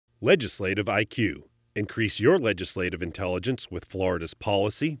Legislative IQ. Increase your legislative intelligence with Florida's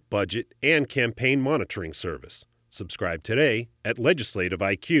policy, budget, and campaign monitoring service. Subscribe today at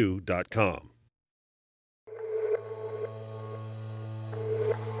legislativeiq.com.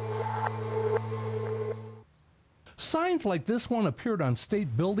 Signs like this one appeared on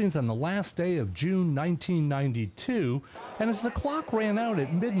state buildings on the last day of June 1992, and as the clock ran out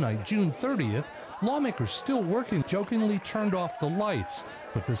at midnight, June 30th, lawmakers still working jokingly turned off the lights,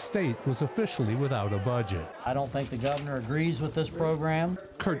 but the state was officially without a budget. I don't think the governor agrees with this program.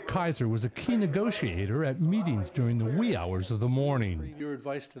 Kurt Kaiser was a key negotiator at meetings during the wee hours of the morning. Your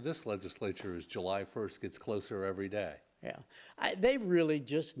advice to this legislature is July 1st gets closer every day. Yeah, they really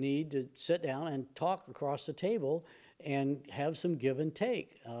just need to sit down and talk across the table and have some give and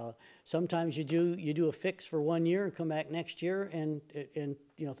take. Sometimes you do a fix for 1 year and come back next year and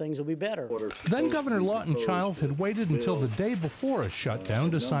things will be better. Then Governor Lawton Chiles had waited until the day before a shutdown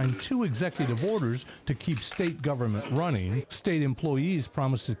to sign 2 executive orders to keep state government running. State employees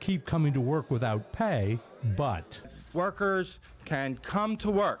promised to keep coming to work without pay, but workers can come to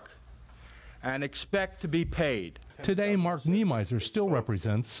work and expect to be paid. Today, Mark Niemeiser still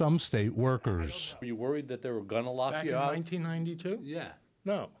represents some state workers. Were you worried that they were going to lock Back you in out? 1992? Yeah.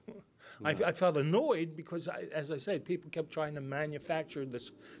 No. I felt annoyed because, as I said, people kept trying to manufacture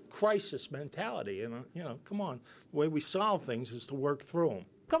this crisis mentality. And, come on, the way we solve things is to work through them.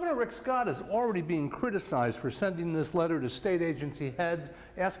 Governor Rick Scott is already being criticized for sending this letter to state agency heads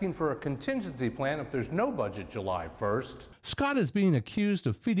asking for a contingency plan if there's no budget July 1st. Scott is being accused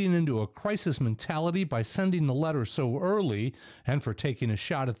of feeding into a crisis mentality by sending the letter so early and for taking a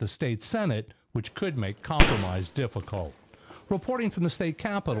shot at the state Senate, which could make compromise difficult. Reporting from the state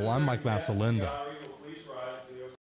capitol, I'm Mike Vassalinda.